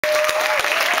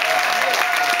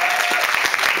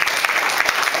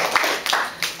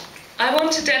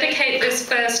want to dedicate this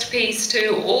first piece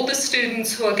to all the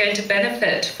students who are going to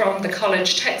benefit from the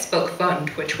College Textbook Fund,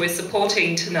 which we're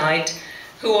supporting tonight,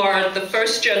 who are the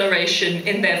first generation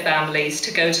in their families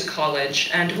to go to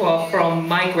college and who are from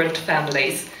migrant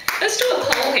families. Let's do a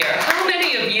poll here. How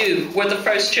many of you were the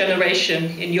first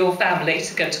generation in your family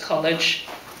to go to college?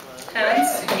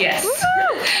 Hands? Yes.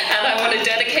 And I want to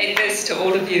dedicate this to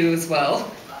all of you as well.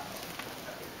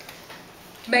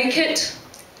 Make it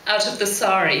out of the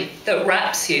sari that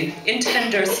wraps you in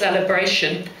tender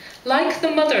celebration, like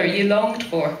the mother you longed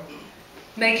for.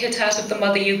 Make it out of the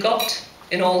mother you got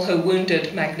in all her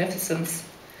wounded magnificence.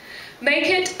 Make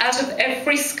it out of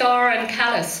every scar and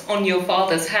callus on your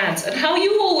father's hands, and how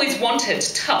you always wanted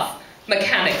tough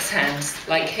mechanic's hands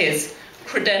like his,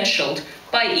 credentialed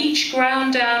by each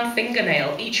ground down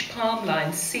fingernail, each palm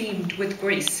line seamed with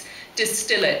grease.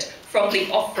 Distill it from the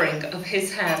offering of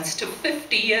his hands to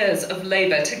 50 years of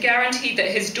labor to guarantee that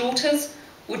his daughters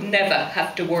would never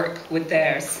have to work with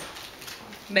theirs.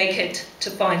 Make it to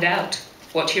find out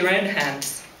what your own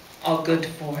hands are good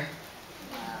for.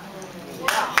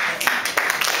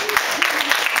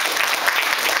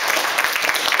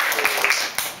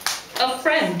 A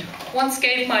friend once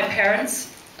gave my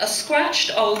parents a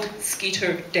scratched old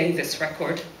Skeeter Davis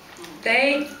record.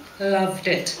 They loved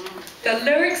it. The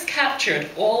lyrics captured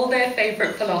all their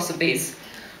favorite philosophies.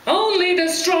 Only the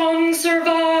strong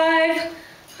survive.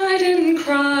 I didn't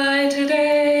cry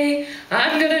today.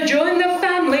 I'm gonna join the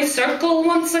family circle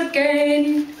once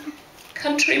again.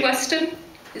 Country western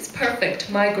is perfect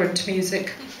migrant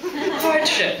music.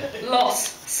 Hardship, loss,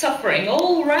 suffering,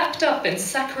 all wrapped up in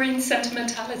saccharine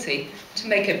sentimentality to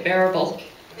make it bearable.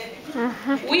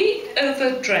 We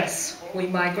overdress, we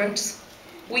migrants.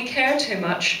 We care too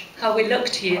much how we look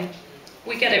to you.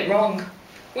 We get it wrong.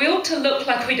 We ought to look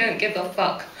like we don't give a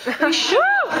fuck. We should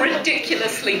be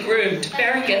ridiculously groomed,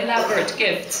 bearing elaborate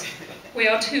gifts. We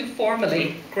are too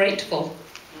formally grateful.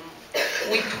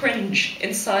 We cringe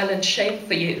in silent shame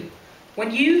for you. When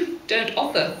you don't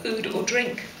offer food or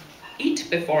drink, eat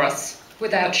before us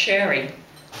without sharing.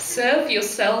 Serve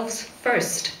yourselves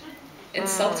first.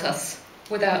 Insult us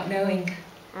without knowing.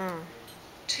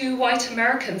 2 white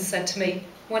Americans said to me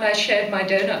when I shared my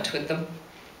donut with them,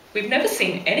 "We've never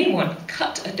seen anyone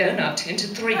cut a donut into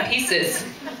 3 pieces."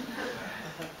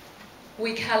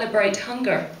 We calibrate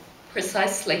hunger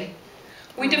precisely.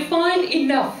 We define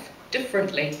enough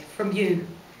differently from you.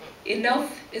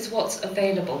 Enough is what's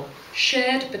available,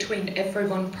 shared between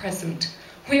everyone present.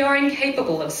 We are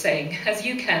incapable of saying, as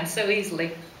you can so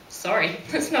easily, "Sorry,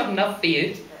 that's not enough for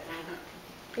you."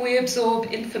 We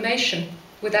absorb information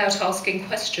without asking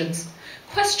questions.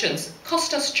 Questions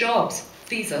cost us jobs,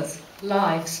 visas,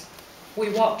 lives. We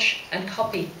watch and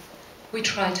copy. We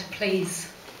try to please.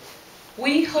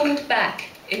 We hold back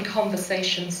in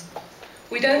conversations.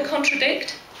 We don't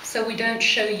contradict, so we don't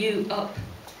show you up.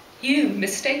 You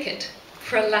mistake it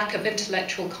for a lack of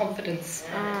intellectual confidence.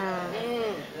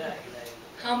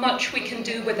 How much we can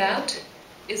do without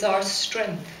is our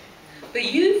strength. But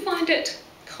you find it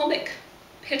comic,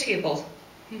 pitiable,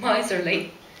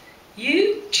 miserly.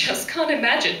 You just can't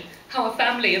imagine how a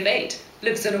family of 8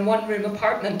 lives in a 1-room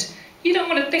apartment. You don't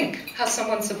want to think how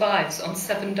someone survives on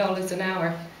 $7 an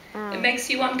hour. It makes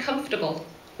you uncomfortable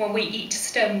when we eat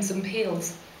stems and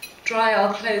peels, dry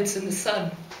our clothes in the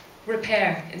sun,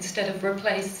 repair instead of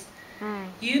replace.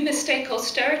 You mistake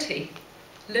austerity,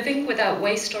 living without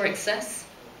waste or excess,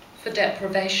 for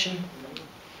deprivation.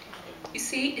 You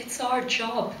see, it's our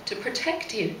job to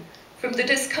protect you from the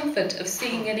discomfort of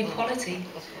seeing inequality,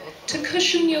 to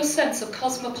cushion your sense of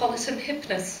cosmopolitan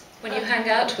hipness when you hang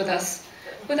out with us,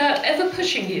 without ever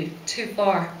pushing you too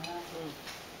far.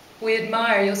 We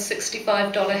admire your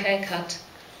 $65 haircut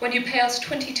when you pay us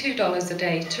 $22 a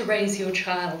day to raise your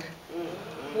child.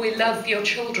 We love your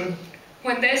children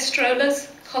when their strollers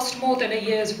cost more than a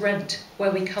year's rent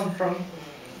where we come from.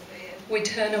 We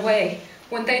turn away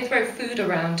when they throw food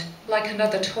around like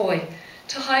another toy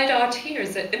to hide our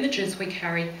tears at images we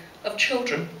carry of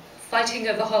children fighting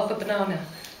over half a banana,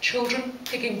 children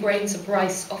picking grains of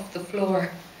rice off the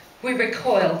floor. We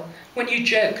recoil when you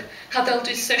joke how they'll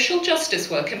do social justice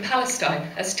work in Palestine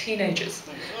as teenagers,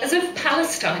 as if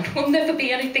Palestine will never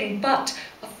be anything but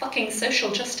a fucking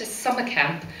social justice summer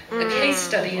camp, a case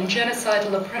study in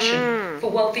genocidal oppression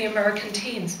for wealthy American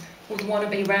teens with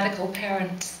wannabe radical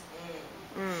parents.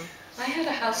 I had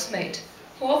a housemate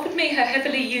who offered me her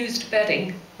heavily used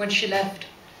bedding when she left.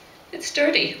 "It's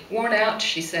dirty, worn out,"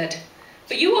 she said,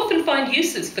 "but you often find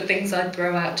uses for things I'd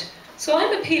throw out, so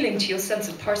I'm appealing to your sense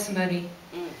of parsimony."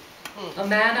 A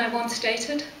man I once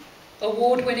dated,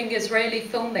 award-winning Israeli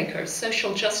filmmaker of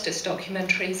social justice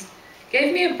documentaries,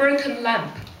 gave me a broken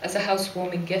lamp as a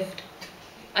housewarming gift.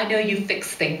 I know you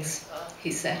fix things,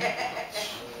 he said.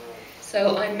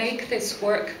 So I make this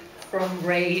work from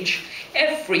rage.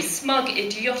 Every smug,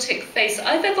 idiotic face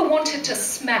I've ever wanted to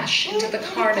smash into the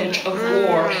carnage of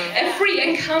war. Every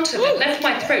encounter that left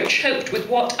my throat choked with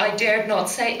what I dared not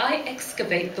say. I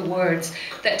excavate the words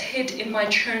that hid in my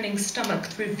churning stomach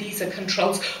through visa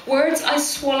controls. Words I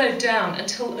swallowed down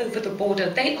until over the border.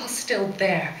 They are still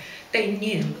there. They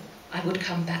knew I would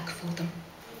come back for them.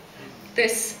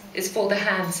 This is for the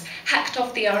hands hacked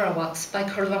off the Arawaks by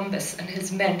Columbus and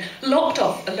his men, lopped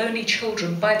off Ohlone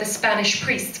children by the Spanish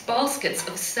priests, baskets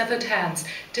of severed hands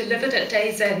delivered at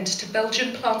day's end to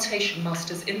Belgian plantation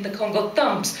masters in the Congo,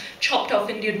 thumbs chopped off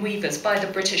Indian weavers by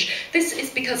the British. This is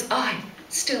because I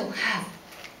still have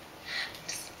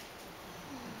hands.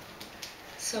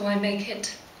 So I make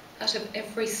it out of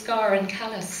every scar and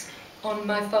callus on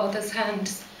my father's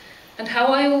hands, and how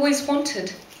I always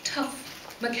wanted tough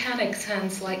mechanic's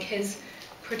hands like his,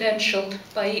 credentialed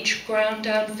by each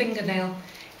ground-down fingernail,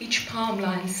 each palm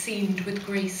line seamed with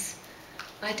grease.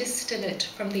 I distill it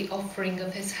from the offering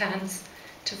of his hands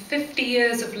to 50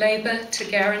 years of labour to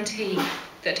guarantee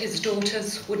that his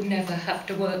daughters would never have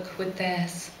to work with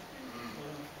theirs.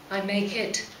 I make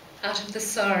it out of the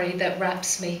sari that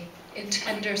wraps me in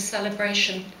tender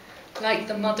celebration, like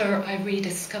the mother I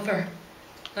rediscover.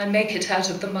 I make it out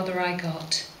of the mother I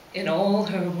got, in all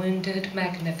her wounded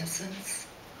magnificence.